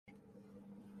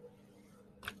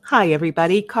Hi,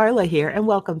 everybody. Carla here, and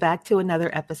welcome back to another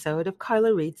episode of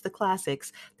Carla Reads the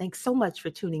Classics. Thanks so much for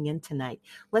tuning in tonight.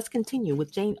 Let's continue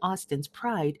with Jane Austen's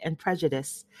Pride and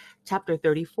Prejudice, Chapter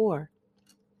 34.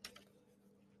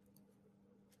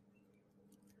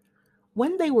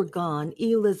 When they were gone,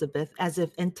 Elizabeth, as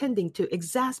if intending to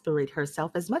exasperate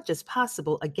herself as much as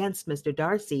possible against Mr.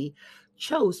 Darcy,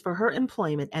 chose for her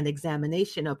employment an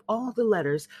examination of all the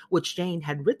letters which Jane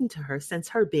had written to her since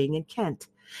her being in Kent.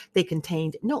 They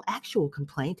contained no actual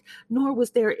complaint, nor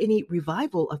was there any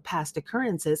revival of past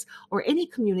occurrences or any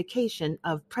communication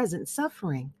of present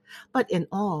suffering. But in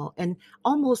all, and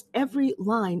almost every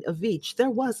line of each, there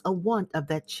was a want of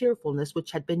that cheerfulness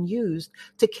which had been used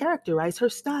to characterize her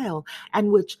style,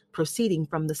 and which, proceeding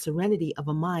from the serenity of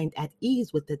a mind at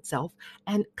ease with itself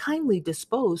and kindly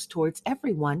disposed towards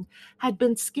everyone, had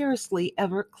been scarcely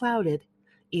ever clouded.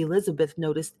 Elizabeth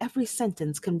noticed every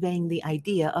sentence conveying the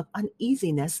idea of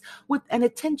uneasiness with an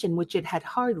attention which it had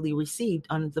hardly received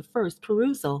on the first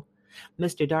perusal.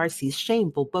 Mr. Darcy's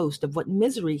shameful boast of what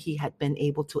misery he had been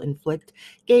able to inflict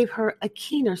gave her a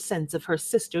keener sense of her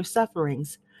sister's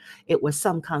sufferings. It was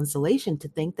some consolation to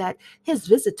think that his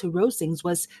visit to Rosings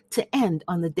was to end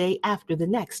on the day after the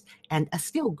next, and a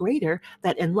still greater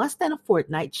that in less than a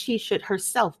fortnight she should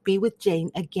herself be with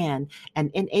Jane again, and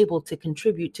enabled to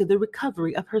contribute to the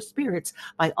recovery of her spirits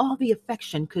by all the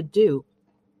affection could do.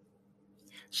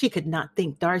 She could not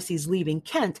think Darcy's leaving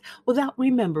Kent without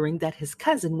remembering that his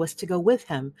cousin was to go with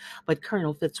him, but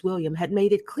Colonel Fitzwilliam had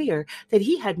made it clear that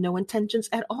he had no intentions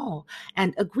at all,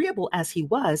 and agreeable as he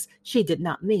was, she did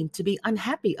not mean to be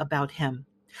unhappy about him.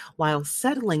 While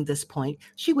settling this point,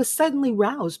 she was suddenly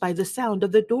roused by the sound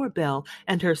of the doorbell,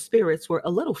 and her spirits were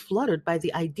a little fluttered by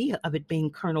the idea of it being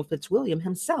Colonel Fitzwilliam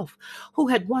himself, who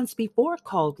had once before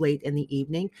called late in the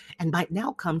evening, and might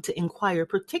now come to inquire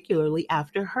particularly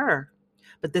after her.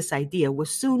 But this idea was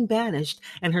soon banished,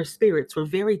 and her spirits were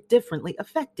very differently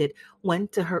affected when,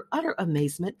 to her utter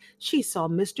amazement, she saw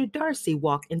Mr. Darcy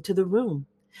walk into the room.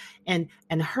 In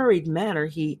an hurried manner,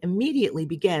 he immediately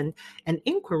began an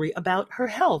inquiry about her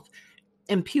health,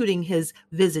 imputing his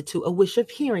visit to a wish of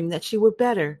hearing that she were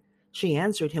better. She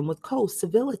answered him with cold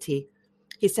civility.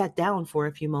 He sat down for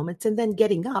a few moments, and then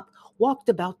getting up, walked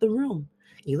about the room.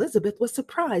 Elizabeth was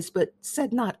surprised, but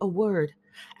said not a word.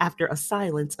 After a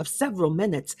silence of several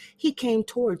minutes, he came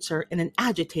towards her in an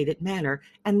agitated manner,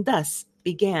 and thus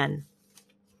began.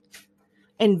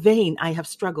 In vain I have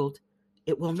struggled.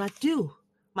 It will not do.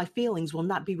 My feelings will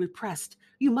not be repressed.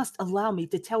 You must allow me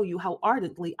to tell you how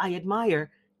ardently I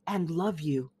admire and love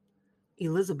you.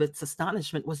 Elizabeth's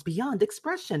astonishment was beyond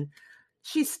expression.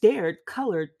 She stared,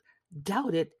 colored,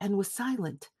 doubted, and was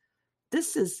silent.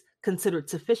 This is considered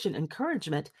sufficient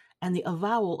encouragement, and the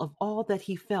avowal of all that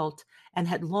he felt and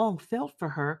had long felt for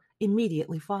her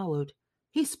immediately followed.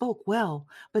 He spoke well,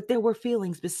 but there were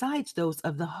feelings besides those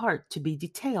of the heart to be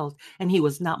detailed, and he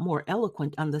was not more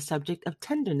eloquent on the subject of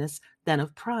tenderness than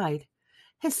of pride.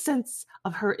 His sense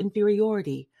of her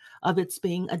inferiority, of its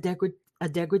being a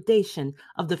degradation,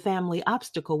 of the family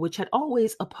obstacle which had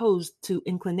always opposed to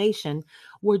inclination,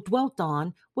 were dwelt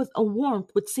on with a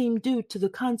warmth which seemed due to the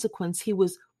consequence he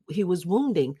was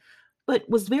wounding, but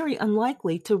was very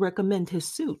unlikely to recommend his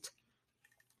suit.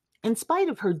 In spite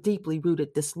of her deeply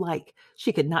rooted dislike,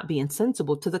 she could not be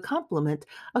insensible to the compliment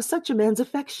of such a man's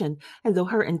affection, and though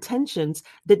her intentions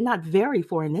did not vary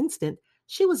for an instant,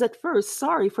 she was at first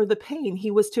sorry for the pain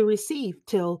he was to receive,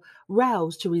 till,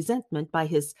 roused to resentment by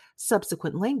his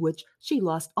subsequent language, she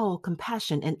lost all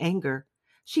compassion and anger.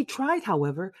 She tried,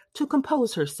 however, to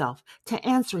compose herself, to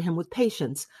answer him with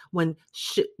patience when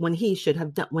he should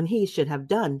have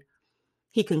done.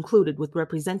 He concluded with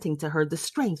representing to her the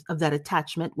strength of that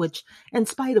attachment which, in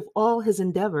spite of all his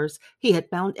endeavors, he had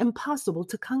found impossible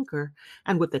to conquer,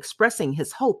 and with expressing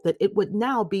his hope that it would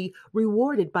now be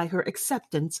rewarded by her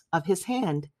acceptance of his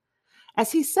hand.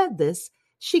 As he said this,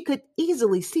 she could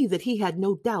easily see that he had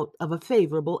no doubt of a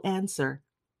favorable answer.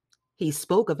 He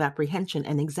spoke of apprehension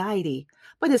and anxiety,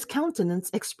 but his countenance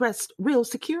expressed real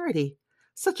security.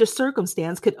 Such a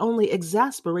circumstance could only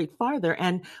exasperate farther,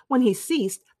 and when he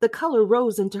ceased, the color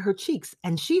rose into her cheeks,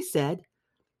 and she said,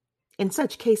 "In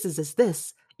such cases as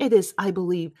this, it is, I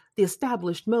believe, the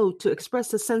established mode to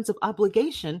express a sense of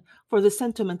obligation for the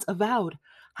sentiments avowed,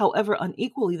 however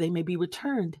unequally they may be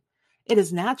returned. It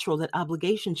is natural that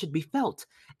obligation should be felt,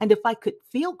 and if I could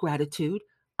feel gratitude,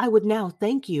 I would now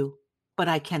thank you. But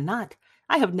I cannot.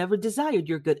 I have never desired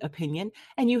your good opinion,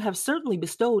 and you have certainly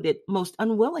bestowed it most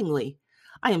unwillingly.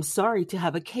 I am sorry to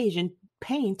have occasioned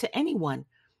pain to anyone.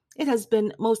 It has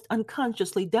been most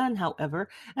unconsciously done, however,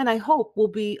 and I hope will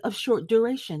be of short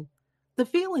duration. The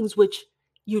feelings which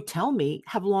you tell me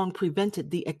have long prevented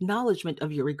the acknowledgment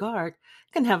of your regard,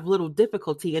 can have little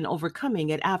difficulty in overcoming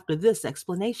it after this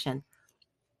explanation.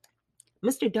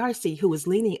 Mr. Darcy, who was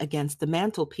leaning against the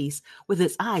mantelpiece with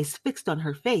his eyes fixed on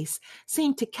her face,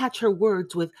 seemed to catch her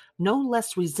words with no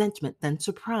less resentment than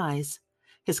surprise.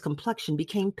 His complexion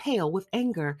became pale with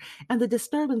anger, and the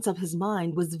disturbance of his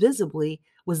mind was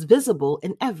visible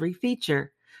in every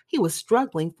feature. He was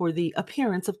struggling for the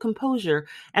appearance of composure,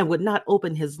 and would not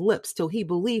open his lips till he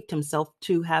believed himself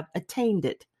to have attained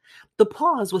it. The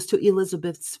pause was to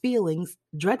Elizabeth's feelings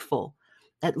dreadful.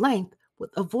 At length,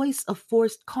 with a voice of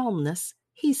forced calmness,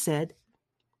 he said,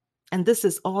 "And this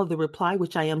is all the reply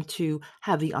which I am to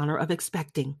have the honor of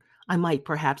expecting. I might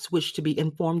perhaps wish to be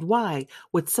informed why,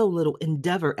 with so little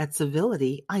endeavor at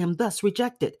civility, I am thus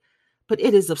rejected. But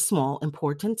it is of small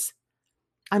importance.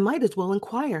 I might as well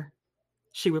inquire,"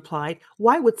 she replied.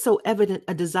 "Why, with so evident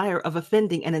a desire of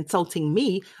offending and insulting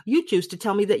me, you choose to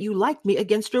tell me that you like me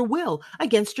against your will,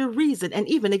 against your reason, and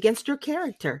even against your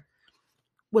character?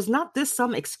 Was not this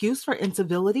some excuse for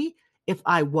incivility, if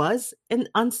I was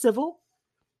uncivil?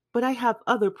 But I have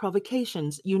other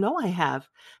provocations. You know I have.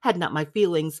 Had not my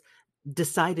feelings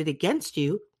decided against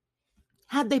you,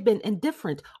 had they been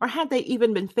indifferent, or had they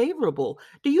even been favorable,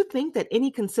 do you think that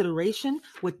any consideration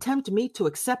would tempt me to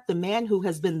accept the man who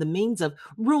has been the means of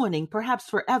ruining, perhaps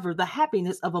forever, the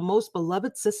happiness of a most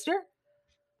beloved sister?"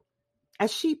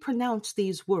 As she pronounced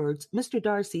these words, Mr.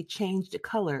 Darcy changed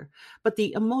color, but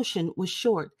the emotion was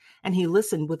short, and he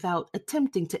listened without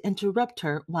attempting to interrupt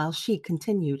her while she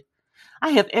continued.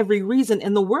 "I have every reason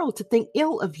in the world to think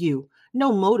ill of you.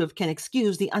 No motive can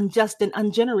excuse the unjust and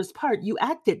ungenerous part you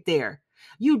acted there.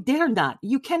 You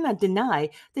cannot deny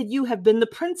that you have been the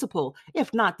principal,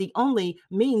 if not the only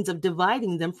means of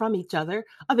dividing them from each other,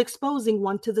 of exposing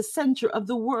one to the censure of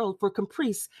the world for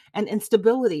caprice and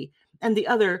instability, and the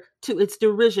other to its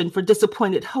derision for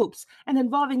disappointed hopes, and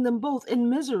involving them both in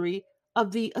misery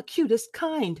of the acutest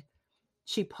kind."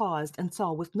 She paused, and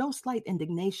saw with no slight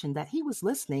indignation that he was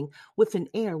listening with an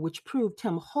air which proved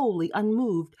him wholly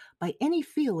unmoved by any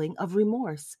feeling of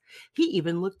remorse. He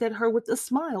even looked at her with a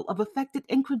smile of affected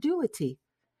incredulity.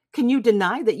 "Can you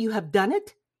deny that you have done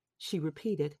it?" she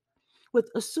repeated. With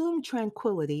assumed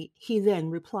tranquillity, he then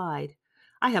replied,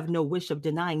 "I have no wish of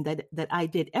denying that I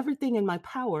did everything in my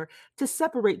power to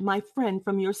separate my friend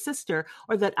from your sister,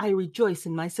 or that I rejoice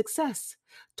in my success.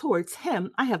 Towards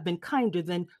him I have been kinder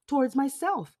than towards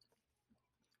myself."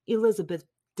 Elizabeth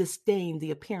disdained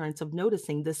the appearance of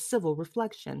noticing this civil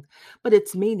reflection, but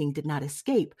its meaning did not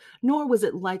escape, nor was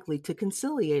it likely to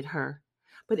conciliate her.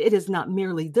 "But it is not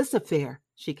merely this affair,"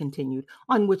 she continued,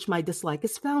 "on which my dislike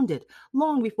is founded.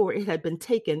 Long before it had been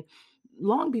taken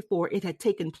Long before it had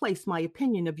taken place, my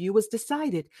opinion of you was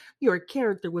decided. Your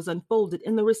character was unfolded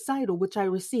in the recital which I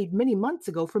received many months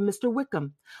ago from Mr.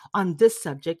 Wickham. On this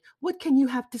subject, what can you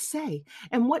have to say?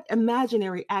 And what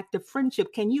imaginary act of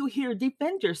friendship can you here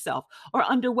defend yourself? Or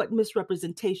under what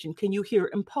misrepresentation can you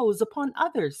here impose upon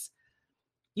others?"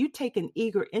 "You take an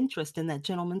eager interest in that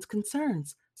gentleman's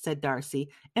concerns," said Darcy,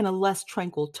 in a less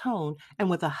tranquil tone,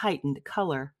 and with a heightened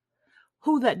color.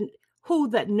 Who that who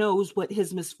that knows what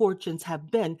his misfortunes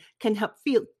have been can help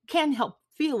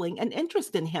feeling an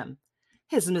interest in him?"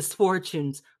 "His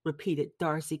misfortunes," repeated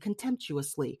Darcy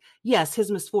contemptuously. "Yes,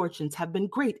 his misfortunes have been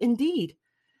great indeed."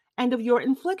 "And of your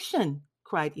infliction,"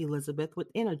 cried Elizabeth with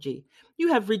energy. "You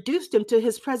have reduced him to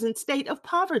his present state of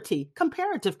poverty,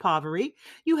 comparative poverty.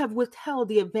 You have withheld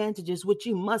the advantages which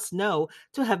you must know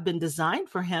to have been designed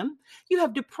for him. You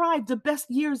have deprived the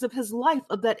best years of his life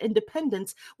of that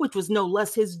independence which was no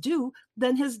less his due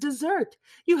than his desert.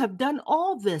 You have done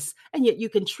all this, and yet you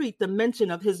can treat the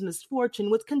mention of his misfortune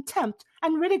with contempt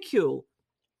and ridicule."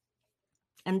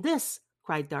 "And this,"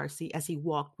 cried Darcy, as he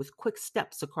walked with quick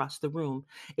steps across the room,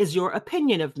 "is your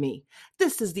opinion of me.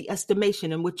 This is the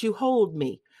estimation in which you hold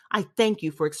me. I thank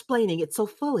you for explaining it so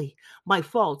fully. My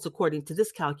faults, according to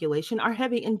this calculation, are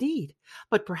heavy indeed.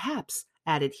 But perhaps,"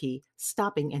 added he,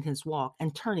 stopping in his walk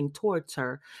and turning towards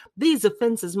her, "these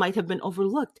offences might have been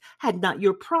overlooked had not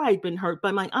your pride been hurt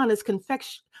by my honest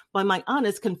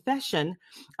confession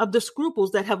of the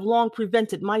scruples that have long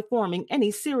prevented my forming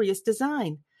any serious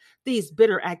design. These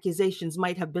bitter accusations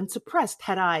might have been suppressed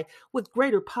had I, with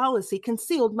greater policy,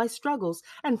 concealed my struggles,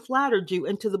 and flattered you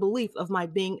into the belief of my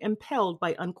being impelled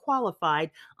by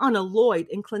unqualified, unalloyed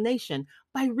inclination,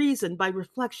 by reason, by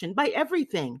reflection, by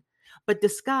everything. But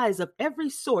disguise of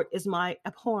every sort is my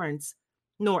abhorrence,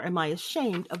 nor am I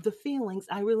ashamed of the feelings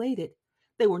I related.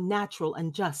 They were natural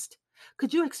and just.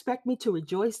 Could you expect me to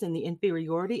rejoice in the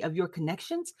inferiority of your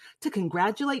connections, to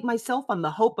congratulate myself on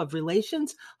the hope of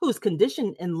relations whose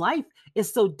condition in life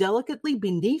is so delicately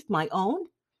beneath my own?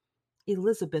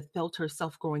 Elizabeth felt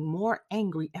herself growing more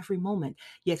angry every moment,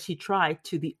 yet she tried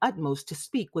to the utmost to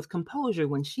speak with composure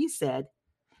when she said,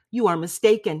 "You are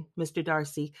mistaken, Mr.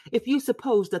 Darcy, if you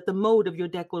suppose that the mode of your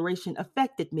declaration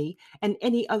affected me in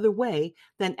any other way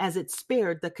than as it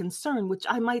spared the concern which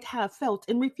I might have felt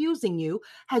in refusing you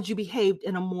had you behaved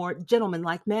in a more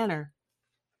gentlemanlike manner."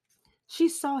 She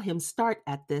saw him start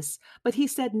at this, but he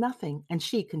said nothing, and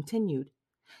she continued,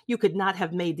 "You could not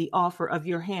have made the offer of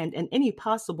your hand in any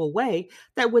possible way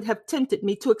that would have tempted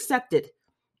me to accept it."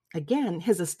 Again,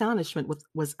 his astonishment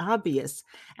was obvious,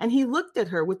 and he looked at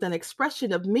her with an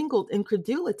expression of mingled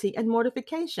incredulity and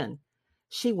mortification.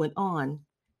 She went on,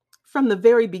 "From the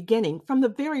very beginning, from the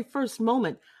very first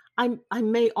moment, I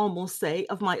may almost say,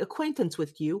 of my acquaintance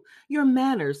with you, your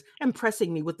manners,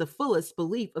 impressing me with the fullest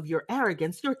belief of your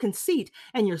arrogance, your conceit,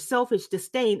 and your selfish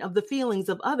disdain of the feelings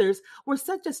of others, were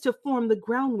such as to form the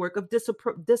groundwork of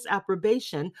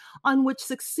disapprobation on which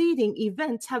succeeding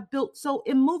events have built so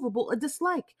immovable a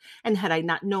dislike. And had I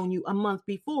not known you a month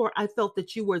before, I felt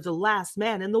that you were the last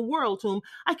man in the world whom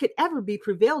I could ever be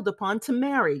prevailed upon to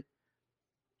marry."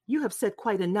 "You have said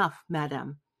quite enough,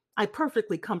 madam. I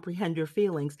perfectly comprehend your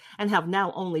feelings, and have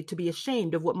now only to be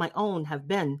ashamed of what my own have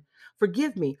been.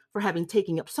 Forgive me for having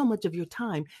taken up so much of your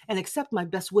time, and accept my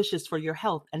best wishes for your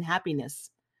health and happiness."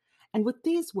 And with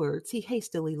these words he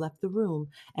hastily left the room,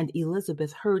 and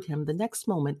Elizabeth heard him the next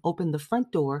moment open the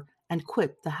front door and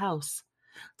quit the house.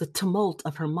 The tumult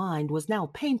of her mind was now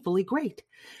painfully great.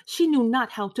 She knew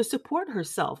not how to support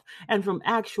herself, and from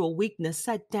actual weakness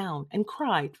sat down and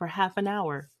cried for half an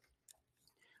hour.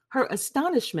 Her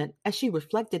astonishment, as she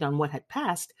reflected on what had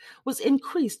passed, was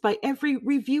increased by every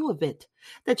review of it.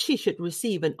 That she should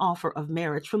receive an offer of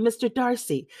marriage from Mr.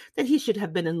 Darcy, that he should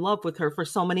have been in love with her for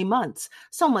so many months,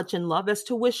 so much in love as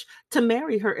to wish to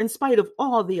marry her in spite of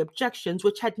all the objections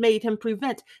which had made him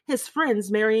prevent his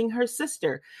friends marrying her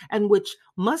sister, and which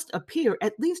must appear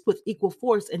at least with equal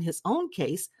force in his own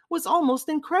case, was almost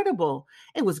incredible.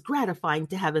 It was gratifying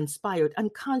to have inspired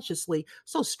unconsciously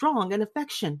so strong an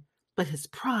affection. But his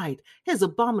pride, his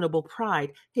abominable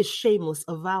pride, his shameless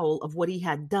avowal of what he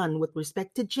had done with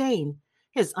respect to Jane,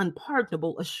 his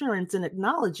unpardonable assurance in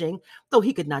acknowledging, though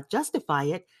he could not justify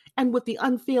it, and with the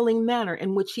unfeeling manner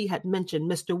in which he had mentioned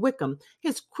Mr. Wickham,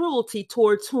 his cruelty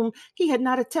towards whom he had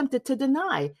not attempted to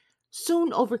deny,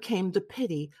 soon overcame the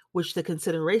pity which the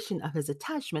consideration of his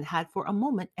attachment had for a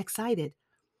moment excited.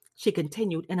 She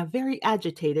continued in a very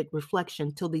agitated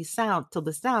reflection till the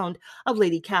sound of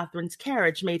Lady Catherine's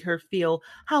carriage made her feel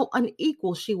how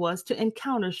unequal she was to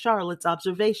encounter Charlotte's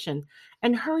observation,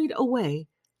 and hurried away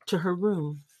to her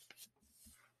room.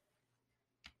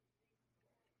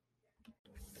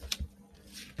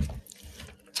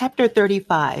 Chapter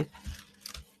 35.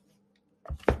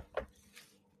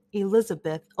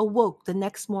 Elizabeth awoke the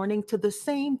next morning to the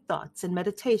same thoughts and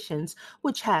meditations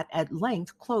which had at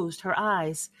length closed her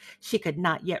eyes. She could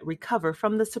not yet recover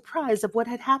from the surprise of what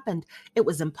had happened. It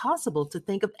was impossible to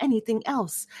think of anything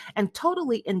else, and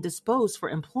totally indisposed for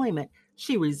employment,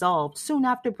 she resolved soon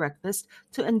after breakfast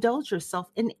to indulge herself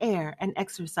in air and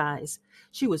exercise.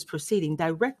 She was proceeding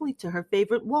directly to her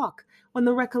favorite walk, when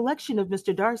the recollection of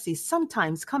Mr. Darcy's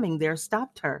sometimes coming there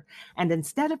stopped her, and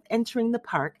instead of entering the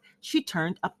park, she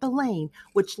turned up the lane,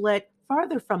 which led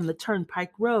farther from the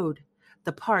turnpike road.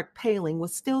 The park paling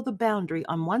was still the boundary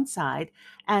on one side,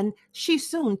 and she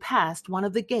soon passed one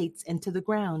of the gates into the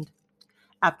ground.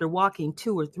 After walking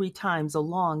 2 or 3 times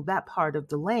along that part of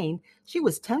the lane, she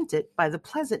was tempted by the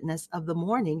pleasantness of the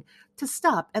morning to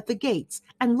stop at the gates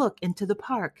and look into the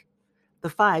park. The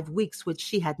 5 weeks which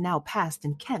she had now passed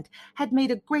in Kent had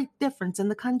made a great difference in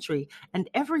the country, and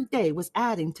every day was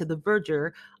adding to the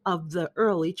verdure of the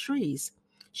early trees.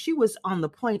 She was on the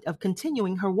point of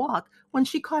continuing her walk when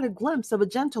she caught a glimpse of a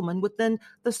gentleman within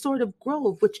the sort of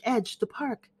grove which edged the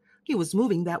park. He was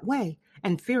moving that way,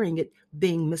 and fearing it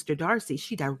being Mr. Darcy,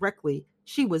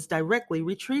 she was directly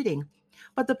retreating.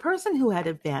 But the person who had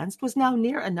advanced was now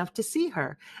near enough to see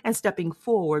her, and stepping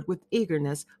forward with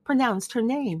eagerness, pronounced her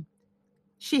name.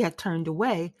 She had turned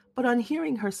away, but on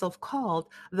hearing herself called,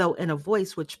 though in a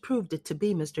voice which proved it to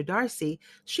be Mr. Darcy,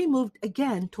 she moved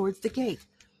again towards the gate.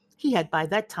 He had by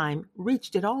that time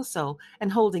reached it also,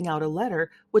 and holding out a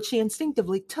letter, which she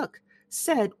instinctively took,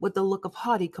 said with a look of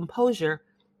haughty composure,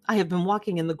 "I have been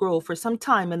walking in the grove for some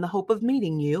time in the hope of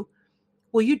meeting you.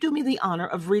 Will you do me the honor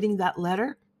of reading that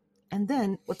letter?" And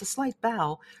then, with a slight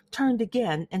bow, turned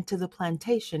again into the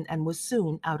plantation and was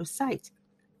soon out of sight.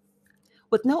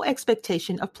 With no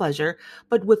expectation of pleasure,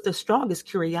 but with the strongest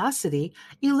curiosity,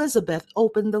 Elizabeth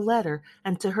opened the letter,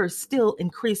 and to her still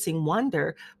increasing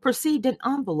wonder, perceived an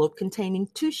envelope containing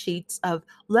two sheets of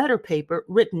letter paper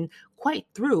written quite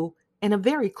through in a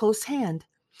very close hand.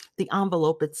 The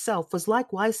envelope itself was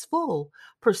likewise full.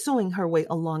 Pursuing her way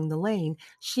along the lane,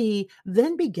 she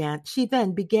then began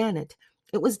it.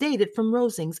 It was dated from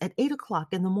Rosings at 8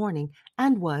 o'clock in the morning,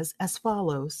 and was as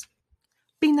follows: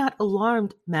 Be not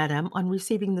alarmed, madam, on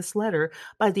receiving this letter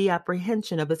by the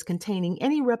apprehension of its containing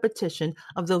any repetition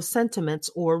of those sentiments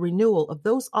or renewal of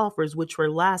those offers which were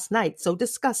last night so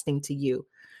disgusting to you.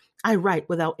 I write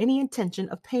without any intention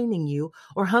of paining you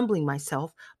or humbling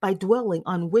myself by dwelling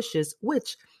on wishes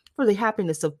which, for the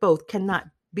happiness of both, cannot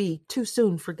be too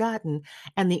soon forgotten,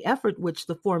 and the effort which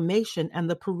the formation and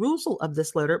the perusal of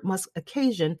this letter must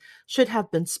occasion should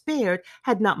have been spared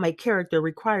had not my character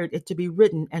required it to be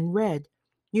written and read.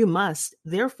 You must,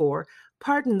 therefore,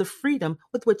 pardon the freedom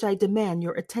with which I demand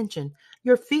your attention.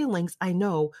 Your feelings, I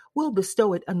know, will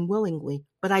bestow it unwillingly,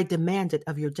 but I demand it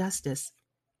of your justice.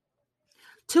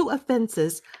 Two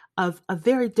offenses of a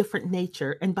very different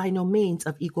nature and by no means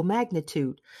of equal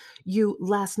magnitude you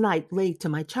last night laid to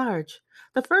my charge.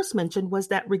 The first mentioned was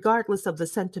that, regardless of the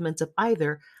sentiments of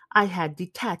either, I had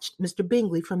detached Mr.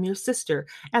 Bingley from your sister,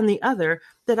 and the other,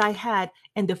 that I had,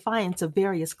 in defiance of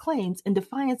various claims, in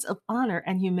defiance of honor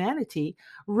and humanity,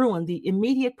 ruined the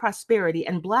immediate prosperity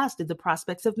and blasted the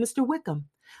prospects of Mr. Wickham,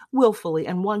 wilfully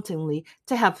and wantonly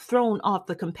to have thrown off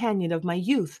the companion of my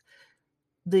youth,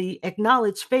 the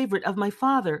acknowledged favorite of my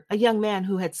father, a young man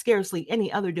who had scarcely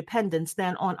any other dependence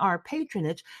than on our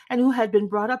patronage, and who had been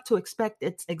brought up to expect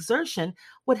its exertion,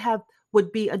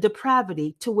 would be a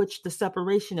depravity to which the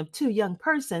separation of two young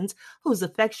persons, whose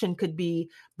affection could be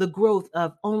the growth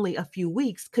of only a few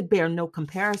weeks, could bear no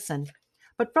comparison.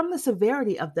 But from the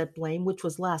severity of that blame which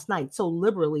was last night so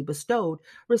liberally bestowed,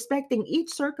 respecting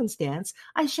each circumstance,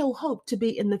 I shall hope to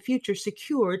be in the future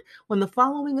secured when the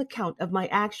following account of my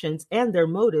actions and their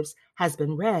motives has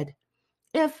been read.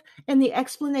 If, in the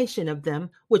explanation of them,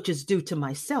 which is due to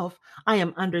myself, I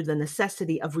am under the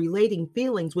necessity of relating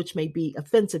feelings which may be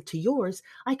offensive to yours,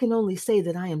 I can only say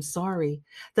that I am sorry.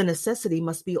 The necessity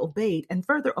must be obeyed, and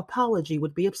further apology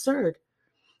would be absurd.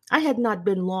 I had not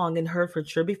been long in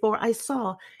Herefordshire before I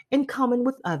saw, in common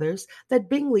with others, that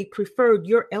Bingley preferred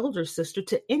your elder sister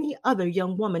to any other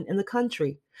young woman in the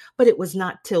country. But it was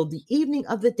not till the evening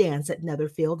of the dance at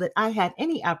Netherfield that I had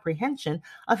any apprehension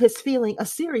of his feeling a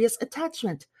serious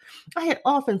attachment. I had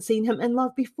often seen him in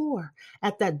love before.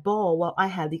 At that ball, while I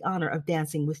had the honor of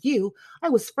dancing with you, I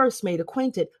was first made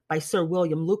acquainted, by Sir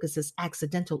William Lucas's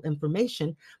accidental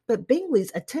information, that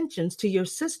Bingley's attentions to your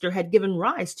sister had given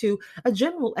rise to a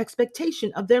general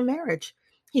expectation of their marriage.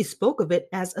 He spoke of it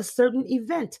as a certain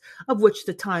event, of which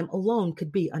the time alone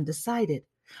could be undecided.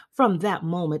 From that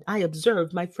moment I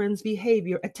observed my friend's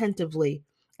behavior attentively,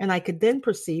 and I could then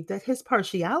perceive that his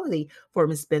partiality for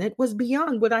Miss Bennet was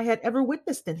beyond what I had ever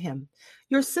witnessed in him.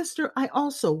 Your sister I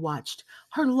also watched.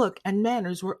 Her look and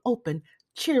manners were open,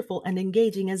 cheerful, and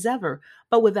engaging as ever,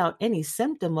 but without any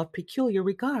symptom of peculiar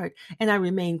regard, and I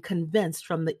remained convinced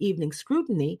from the evening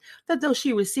scrutiny that though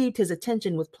she received his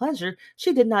attention with pleasure,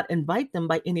 she did not invite them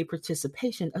by any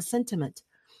participation of sentiment.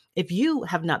 If you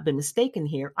have not been mistaken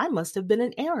here, I must have been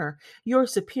in error. Your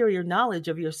superior knowledge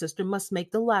of your sister must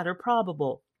make the latter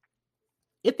probable.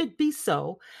 If it be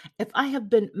so, if I have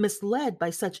been misled by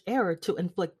such error to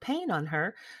inflict pain on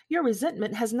her, your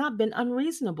resentment has not been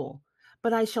unreasonable.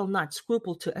 But I shall not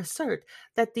scruple to assert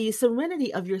that the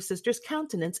serenity of your sister's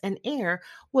countenance and air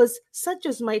was such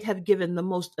as might have given the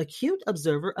most acute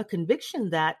observer a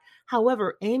conviction that,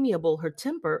 however amiable her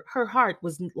temper, her heart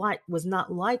was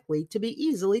not likely to be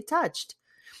easily touched.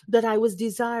 That I was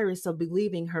desirous of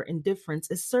believing her indifference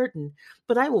is certain,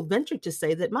 but I will venture to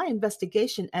say that my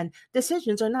investigation and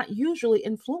decisions are not usually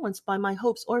influenced by my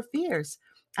hopes or fears.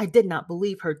 I did not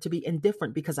believe her to be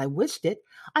indifferent because I wished it.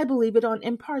 I believe it on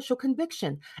impartial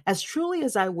conviction, as truly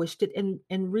as I wished it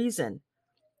in reason.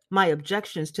 My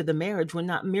objections to the marriage were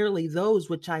not merely those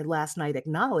which I last night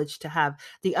acknowledged to have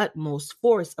the utmost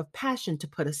force of passion to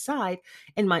put aside.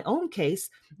 In my own case,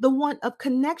 the want of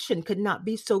connection could not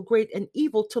be so great an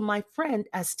evil to my friend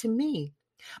as to me.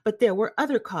 But there were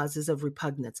other causes of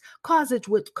repugnance,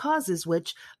 causes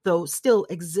which, though still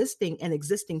existing and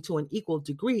existing to an equal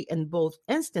degree in both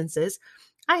instances,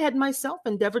 I had myself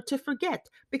endeavored to forget,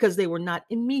 because they were not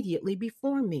immediately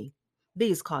before me.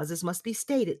 These causes must be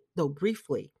stated, though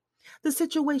briefly. The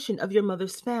situation of your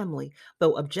mother's family,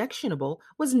 though objectionable,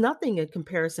 was nothing in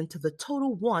comparison to the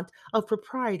total want of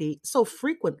propriety so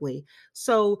frequently,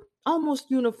 so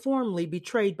almost uniformly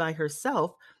betrayed by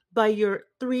herself, by your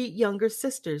three younger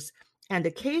sisters, and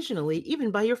occasionally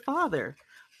even by your father.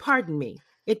 Pardon me,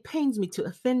 it pains me to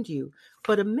offend you,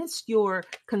 but amidst your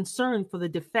concern for the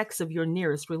defects of your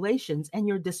nearest relations and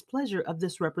your displeasure of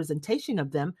this representation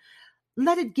of them,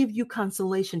 let it give you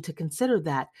consolation to consider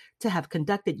that to have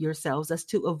conducted yourselves as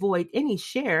to avoid any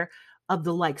share of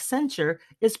the like censure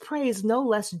is praise no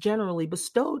less generally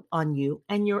bestowed on you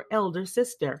and your elder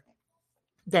sister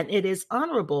than it is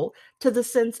honorable to the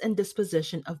sense and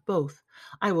disposition of both.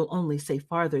 I will only say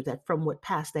farther that from what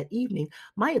passed that evening,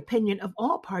 my opinion of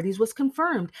all parties was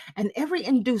confirmed, and every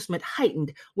inducement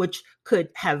heightened which could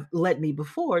have led me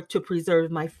before to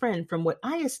preserve my friend from what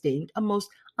I esteemed a most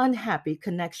unhappy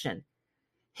connection.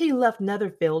 He left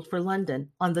Netherfield for London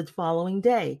on the following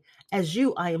day, as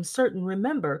you, I am certain,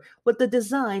 remember, with the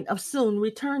design of soon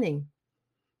returning.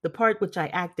 The part which I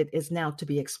acted is now to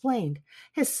be explained.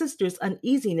 His sister's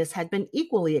uneasiness had been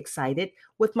equally excited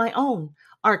with my own.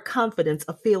 Our confidence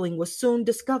of feeling was soon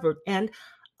discovered, and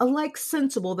alike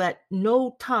sensible that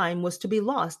no time was to be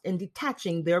lost in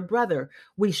detaching their brother,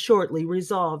 we shortly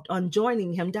resolved on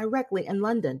joining him directly in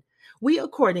London. We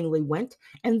accordingly went,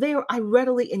 and there I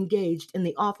readily engaged in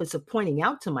the office of pointing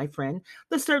out to my friend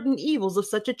the certain evils of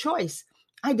such a choice.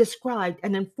 I described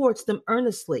and enforced them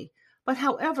earnestly. But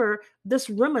however this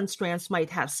remonstrance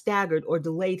might have staggered or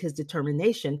delayed his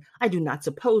determination, I do not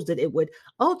suppose that it would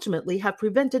ultimately have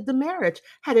prevented the marriage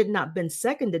had it not been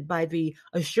seconded by the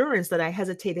assurance that I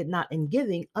hesitated not in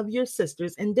giving of your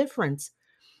sister's indifference.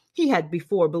 He had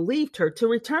before believed her to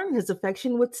return his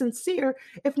affection with sincere,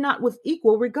 if not with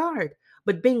equal regard.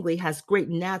 But Bingley has great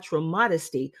natural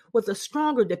modesty, with a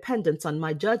stronger dependence on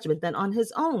my judgment than on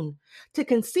his own. To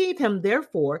conceive him,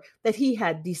 therefore, that he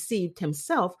had deceived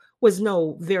himself was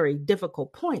no very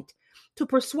difficult point. To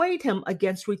persuade him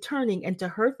against returning into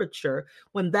Hertfordshire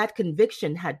when that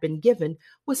conviction had been given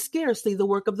was scarcely the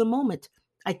work of the moment.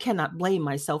 I cannot blame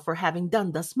myself for having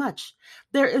done thus much.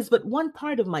 There is but one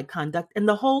part of my conduct in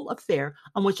the whole affair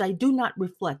on which I do not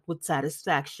reflect with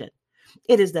satisfaction.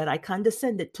 It is that I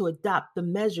condescended to adopt the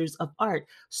measures of art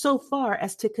so far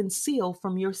as to conceal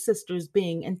from your sister's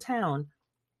being in town.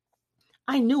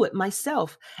 I knew it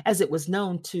myself, as it was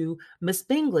known to Miss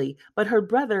Bingley, but her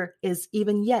brother is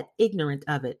even yet ignorant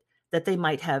of it. That they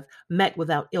might have met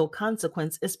without ill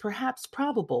consequence is perhaps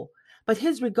probable, but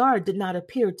his regard did not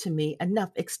appear to me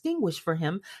enough extinguished for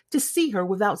him to see her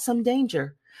without some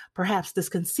danger. Perhaps this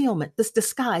concealment, this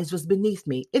disguise was beneath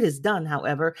me. It is done,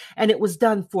 however, and it was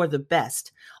done for the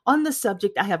best. On the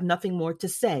subject, I have nothing more to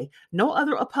say, no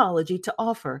other apology to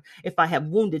offer. If I have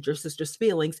wounded your sister's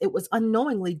feelings, it was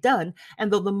unknowingly done,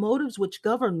 and though the motives which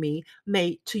govern me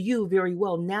may to you very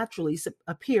well naturally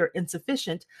appear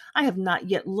insufficient, I have not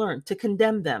yet learnt to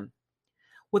condemn them.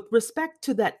 With respect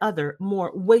to that other,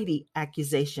 more weighty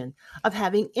accusation of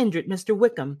having injured Mr.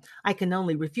 Wickham, I can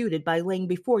only refute it by laying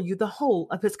before you the whole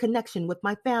of his connection with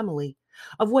my family.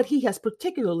 Of what he has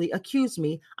particularly accused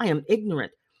me, I am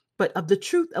ignorant, but of the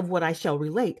truth of what I shall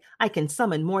relate, I can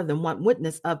summon more than one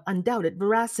witness of undoubted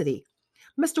veracity.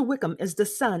 Mr. Wickham is the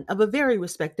son of a very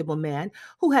respectable man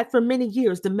who had for many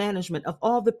years the management of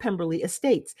all the Pemberley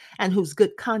estates, and whose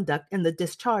good conduct in the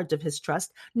discharge of his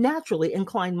trust naturally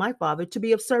inclined my father to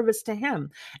be of service to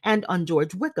him, and on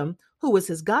George Wickham, who was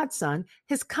his godson,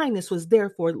 his kindness was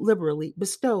therefore liberally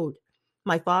bestowed.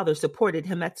 My father supported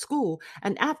him at school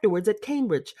and afterwards at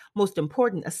Cambridge, most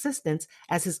important assistance,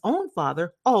 as his own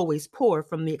father, always poor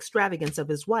from the extravagance of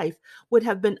his wife, would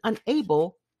have been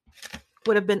unable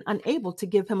to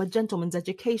give him a gentleman's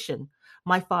education.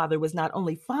 My father was not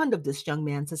only fond of this young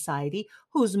man's society,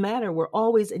 whose manner were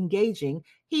always engaging,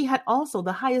 he had also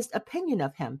the highest opinion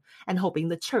of him, and hoping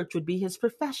the church would be his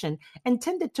profession,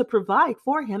 intended to provide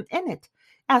for him in it.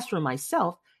 As for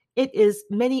myself, it is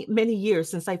many, many years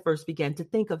since I first began to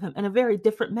think of him in a very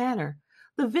different manner.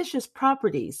 The vicious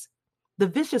properties, the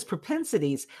vicious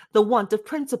propensities, the want of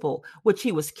principle, which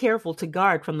he was careful to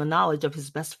guard from the knowledge of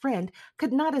his best friend,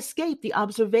 could not escape the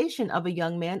observation of a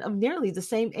young man of nearly the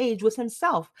same age with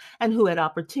himself, and who had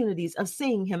opportunities of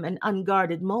seeing him in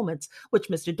unguarded moments which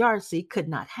Mr. Darcy could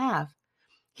not have.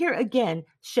 Here again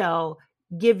shall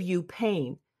give you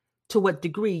pain, to what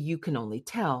degree you can only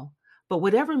tell. But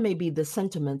whatever may be the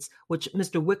sentiments which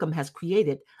Mr. Wickham has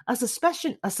created, a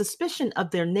suspicion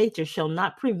of their nature shall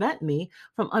not prevent me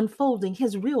from unfolding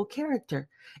his real character.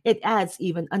 It adds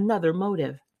even another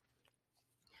motive.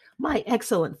 My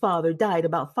excellent father died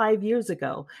about 5 years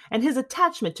ago, and his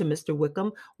attachment to Mr.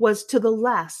 Wickham was to the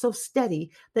last so steady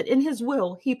that in his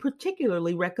will he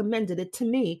particularly recommended it to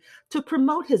me to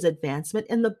promote his advancement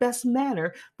in the best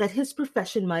manner that his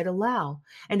profession might allow,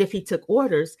 and if he took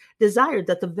orders, desired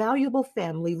that the valuable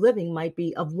family living might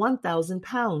be of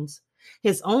 £1,000.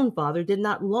 His own father did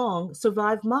not long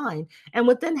survive mine, and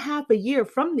within half a year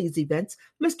from these events,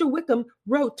 Mr. Wickham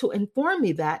wrote to inform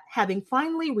me that, having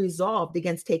finally resolved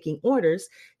against taking orders,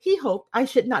 he hoped I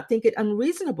should not think it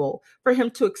unreasonable for him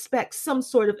to expect some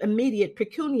sort of immediate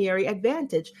pecuniary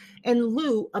advantage in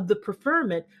lieu of the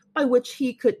preferment by which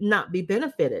he could not be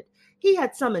benefited. He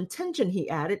had some intention, he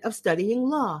added, of studying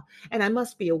law, and I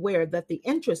must be aware that the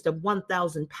interest of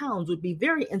 £1,000 would be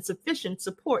very insufficient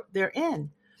support therein.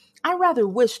 I rather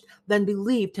wished than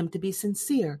believed him to be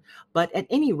sincere, but at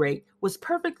any rate was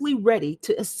perfectly ready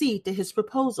to accede to his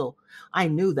proposal. I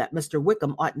knew that Mr.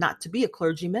 Wickham ought not to be a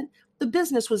clergyman. The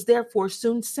business was therefore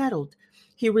soon settled.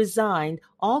 He resigned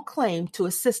all claim to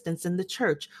assistance in the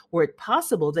church, were it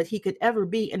possible that he could ever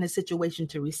be in a situation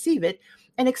to receive it,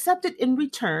 and accepted in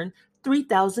return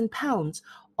 £3,000.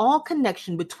 All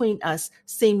connection between us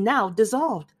seemed now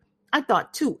dissolved. I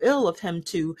thought too ill of him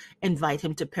to invite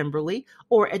him to Pemberley,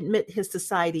 or admit his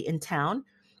society in town.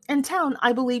 In town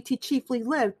I believed he chiefly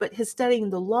lived, but his studying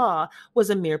the law was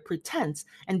a mere pretense,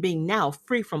 and being now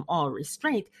free from all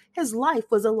restraint, his life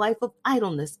was a life of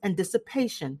idleness and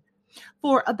dissipation.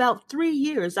 For about 3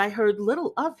 years I heard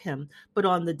little of him, but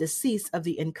on the decease of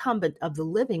the incumbent of the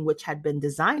living which had been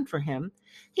designed for him,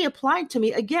 he applied to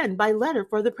me again by letter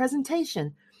for the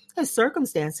presentation. His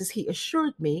circumstances, he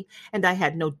assured me, and I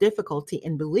had no difficulty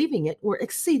in believing it, were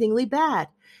exceedingly bad.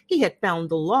 He had found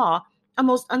the law a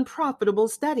most unprofitable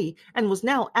study, and was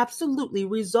now absolutely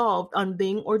resolved on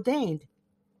being ordained.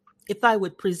 If I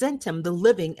would present him the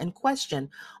living in question,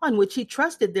 on which he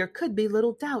trusted there could be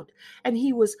little doubt, and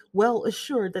he was well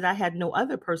assured that I had no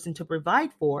other person to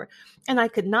provide for, and I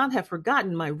could not have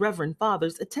forgotten my reverend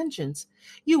father's attentions.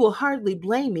 You will hardly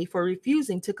blame me for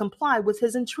refusing to comply with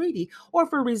his entreaty, or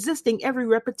for resisting every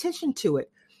repetition to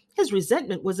it. His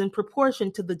resentment was in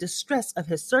proportion to the distress of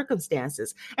his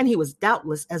circumstances, and he was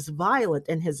doubtless as violent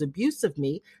in his abuse of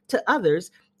me to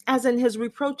others as in his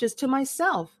reproaches to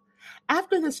myself.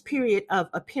 After this period of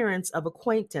appearance of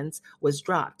acquaintance was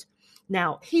dropped.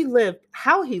 Now he lived,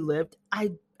 how he lived,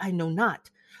 I know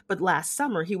not, but last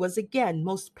summer he was again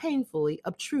most painfully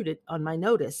obtruded on my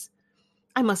notice.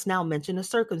 I must now mention a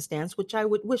circumstance which I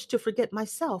would wish to forget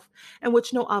myself, and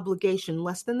which no obligation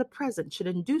less than the present should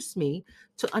induce me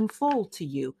to unfold to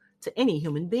you, to any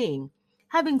human being.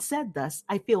 Having said thus,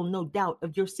 I feel no doubt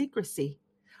of your secrecy.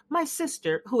 My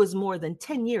sister, who is more than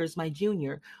 10 years my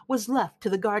junior, was left to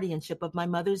the guardianship of my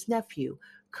mother's nephew,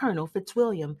 Colonel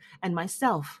Fitzwilliam, and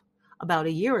myself. About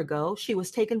a year ago, she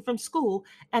was taken from school,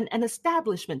 and an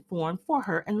establishment formed for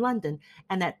her in London,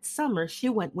 and that summer she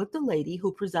went with the lady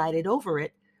who presided over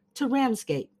it to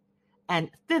Ramsgate, and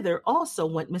thither also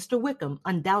went Mr. Wickham,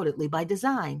 undoubtedly by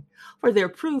design, for there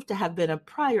proved to have been a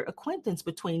prior acquaintance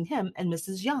between him and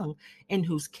Mrs. Young, in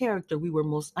whose character we were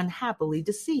most unhappily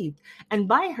deceived, and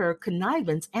by her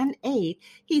connivance and aid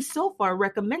he so far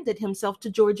recommended himself to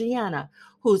Georgiana,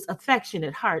 whose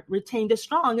affectionate heart retained a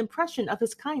strong impression of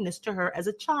his kindness to her as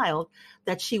a child,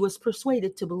 that she was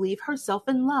persuaded to believe herself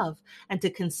in love, and to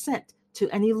consent to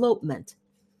an elopement.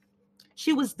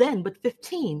 She was then but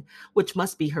 15, which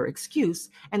must be her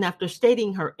excuse, and after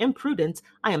stating her imprudence,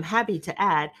 I am happy to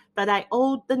add that I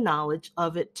owed the knowledge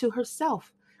of it to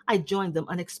herself. I joined them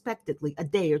unexpectedly a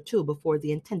day or two before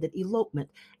the intended elopement,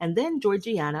 and then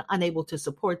Georgiana, unable to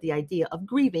support the idea of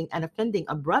grieving and offending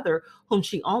a brother whom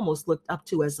she almost looked up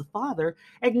to as a father,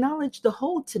 acknowledged the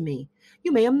whole to me.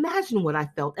 You may imagine what I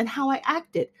felt and how I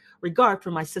acted. Regard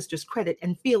for my sister's credit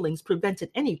and feelings prevented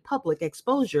any public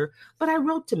exposure, but I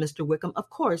wrote to Mr. Wickham, of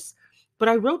course. But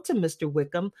I wrote to Mr.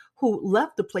 Wickham, who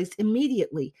left the place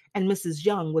immediately, and Mrs.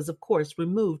 Young was, of course,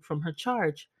 removed from her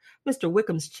charge. Mr.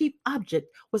 Wickham's chief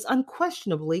object was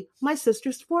unquestionably my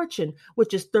sister's fortune,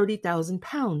 which is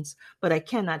 £30,000, but I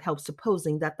cannot help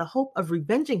supposing that the hope of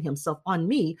revenging himself on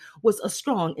me was a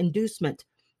strong inducement.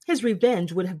 His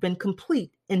revenge would have been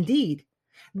complete, indeed.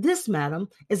 This, madam,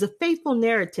 is a faithful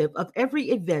narrative of every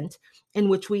event in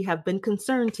which we have been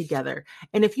concerned together,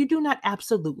 and if you do not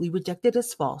absolutely reject it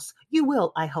as false, you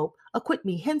will, I hope, acquit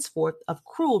me henceforth of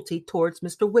cruelty towards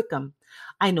Mr. Wickham.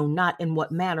 I know not in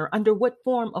what manner, under what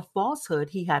form of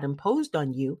falsehood he had imposed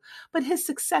on you, but his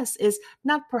success is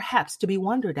not perhaps to be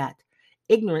wondered at.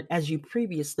 Ignorant as you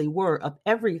previously were of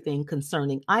everything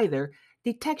concerning either,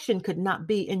 detection could not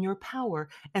be in your power,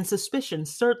 and suspicion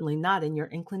certainly not in your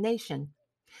inclination.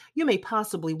 You may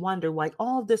possibly wonder why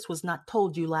all this was not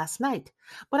told you last night,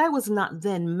 but I was not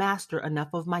then master enough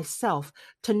of myself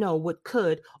to know what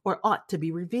could or ought to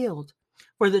be revealed.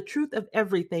 For the truth of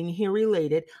everything here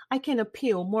related, I can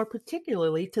appeal more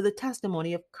particularly to the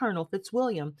testimony of Colonel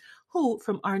Fitzwilliam, who,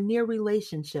 from our near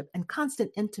relationship and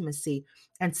constant intimacy,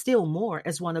 and still more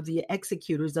as one of the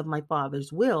executors of my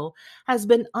father's will, has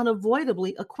been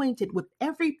unavoidably acquainted with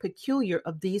every peculiar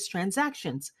of these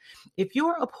transactions. If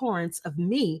your abhorrence of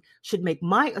me should make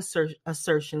my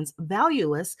assertions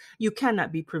valueless, you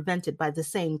cannot be prevented by the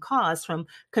same cause from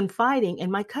confiding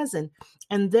in my cousin,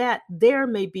 and that there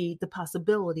may be the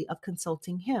possibility of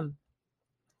consulting him.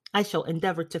 I shall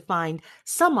endeavor to find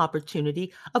some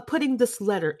opportunity of putting this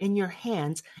letter in your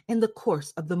hands in the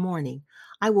course of the morning.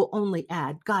 I will only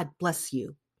add, God bless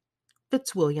you.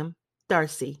 Fitzwilliam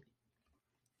Darcy.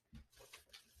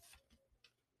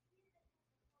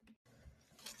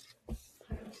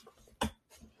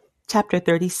 Chapter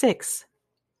 36.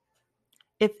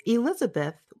 If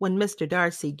Elizabeth, when Mr.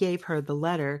 Darcy gave her the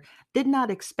letter, did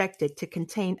not expect it to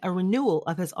contain a renewal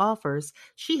of his offers,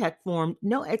 she had formed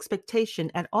no expectation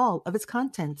at all of its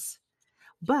contents.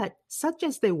 But, such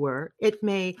as they were, it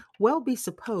may well be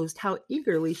supposed how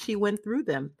eagerly she went through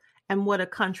them, and what a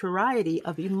contrariety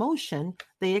of emotion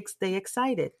they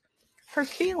excited. Her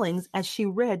feelings as she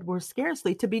read were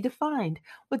scarcely to be defined.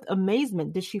 With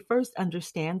amazement did she first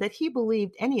understand that he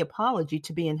believed any apology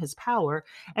to be in his power,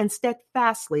 and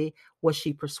steadfastly was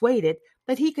she persuaded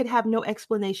that he could have no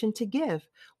explanation to give,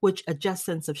 which a just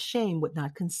sense of shame would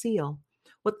not conceal.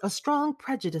 With a strong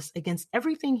prejudice against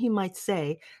everything he might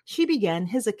say, she began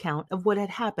his account of what had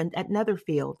happened at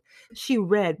Netherfield. She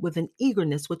read with an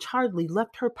eagerness which hardly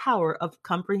left her power of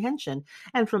comprehension,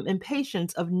 and from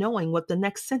impatience of knowing what the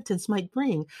next sentence might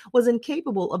bring, was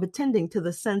incapable of attending to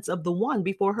the sense of the one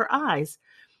before her eyes.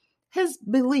 His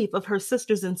belief of her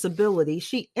sister's incivility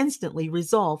she instantly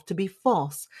resolved to be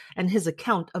false, and his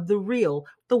account of the real,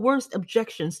 the worst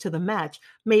objections to the match,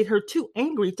 made her too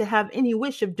angry to have any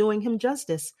wish of doing him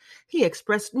justice. He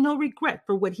expressed no regret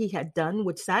for what he had done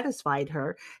which satisfied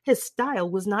her. His style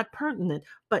was not pertinent,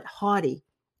 but haughty.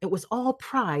 It was all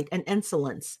pride and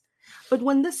insolence. But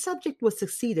when this subject was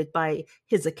succeeded by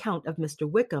his account of Mr.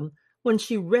 Wickham, when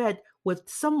she read with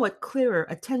somewhat clearer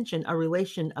attention a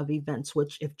relation of events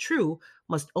which, if true,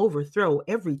 must overthrow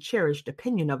every cherished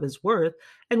opinion of his worth,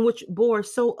 and which bore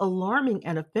so alarming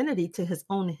an affinity to his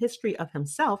own history of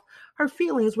himself, her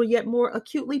feelings were yet more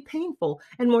acutely painful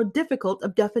and more difficult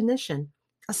of definition.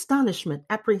 Astonishment,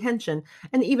 apprehension,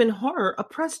 and even horror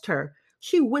oppressed her.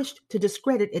 She wished to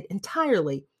discredit it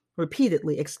entirely,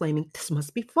 repeatedly exclaiming, "This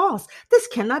must be false! This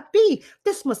cannot be!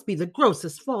 This must be the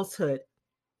grossest falsehood!"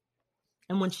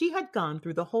 And when she had gone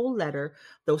through the whole letter,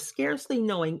 though scarcely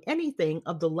knowing anything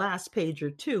of the last page or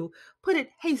two, put it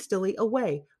hastily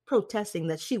away, protesting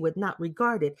that she would not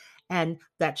regard it and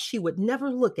that she would never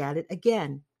look at it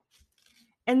again.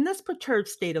 In this perturbed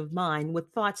state of mind,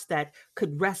 with thoughts that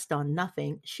could rest on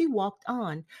nothing, she walked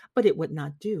on, but it would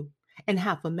not do. In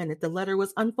half a minute the letter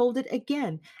was unfolded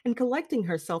again, and collecting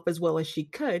herself as well as she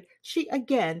could, she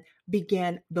again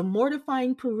began the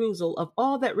mortifying perusal of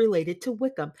all that related to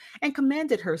Wickham, and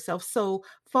commanded herself so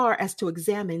far as to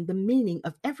examine the meaning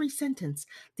of every sentence.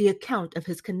 The account of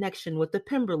his connection with the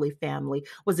Pemberley family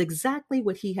was exactly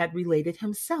what he had related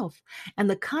himself, and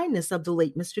the kindness of the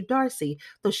late Mr. Darcy,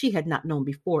 though she had not known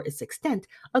before its extent,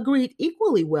 agreed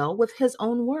equally well with his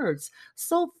own words.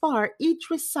 So far each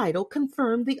recital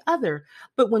confirmed the other,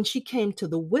 but when she came to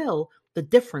the will, the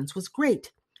difference was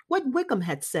great. What Wickham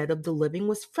had said of the living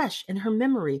was fresh in her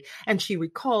memory, and she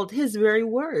recalled his very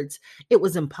words. It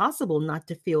was impossible not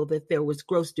to feel that there was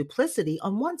gross duplicity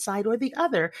on one side or the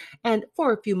other, and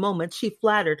for a few moments she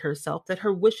flattered herself that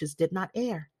her wishes did not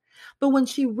err. But when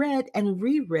she read and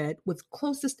reread with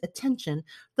closest attention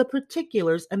the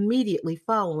particulars immediately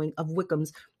following of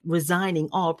Wickham's resigning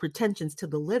all pretensions to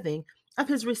the living, of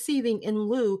his receiving in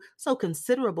lieu so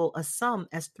considerable a sum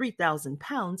as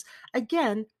 £3,000,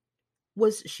 again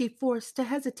was she forced to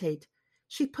hesitate.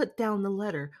 She put down the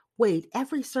letter, weighed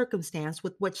every circumstance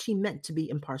with what she meant to be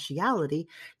impartiality,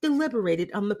 deliberated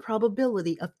on the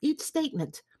probability of each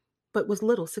statement, but with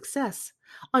little success.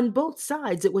 On both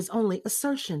sides it was only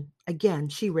assertion. Again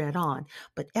she read on,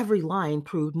 but every line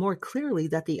proved more clearly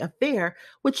that the affair,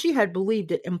 which she had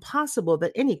believed it impossible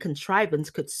that any contrivance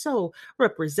could so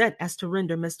represent as to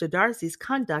render Mr. Darcy's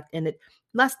conduct in it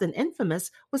less than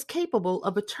infamous, was capable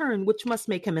of a turn which must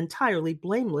make him entirely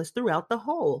blameless throughout the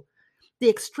whole. The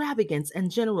extravagance and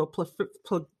general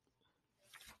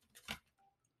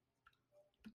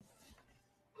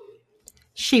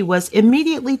She was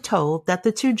immediately told that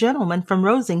the two gentlemen from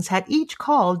Rosings had each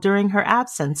called during her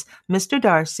absence, Mr.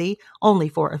 Darcy only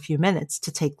for a few minutes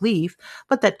to take leave,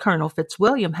 but that Colonel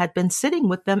Fitzwilliam had been sitting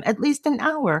with them at least an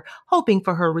hour, hoping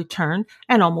for her return,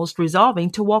 and almost resolving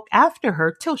to walk after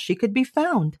her till she could be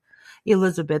found.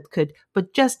 Elizabeth could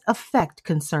but just affect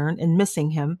concern in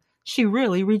missing him. She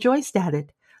really rejoiced at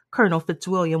it. Colonel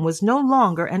Fitzwilliam was no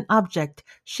longer an object.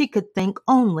 She could think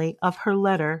only of her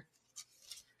letter.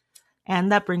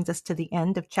 And that brings us to the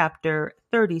end of chapter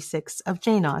 36 of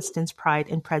Jane Austen's Pride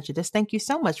and Prejudice. Thank you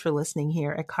so much for listening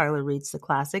here at Carla Reads the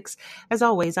Classics. As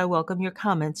always, I welcome your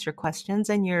comments, your questions,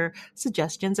 and your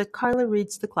suggestions at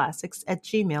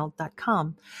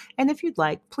carlareadstheclassics@gmail.com. And if you'd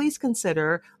like, please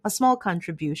consider a small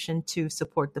contribution to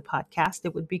support the podcast.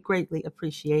 It would be greatly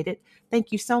appreciated.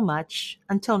 Thank you so much.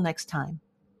 Until next time.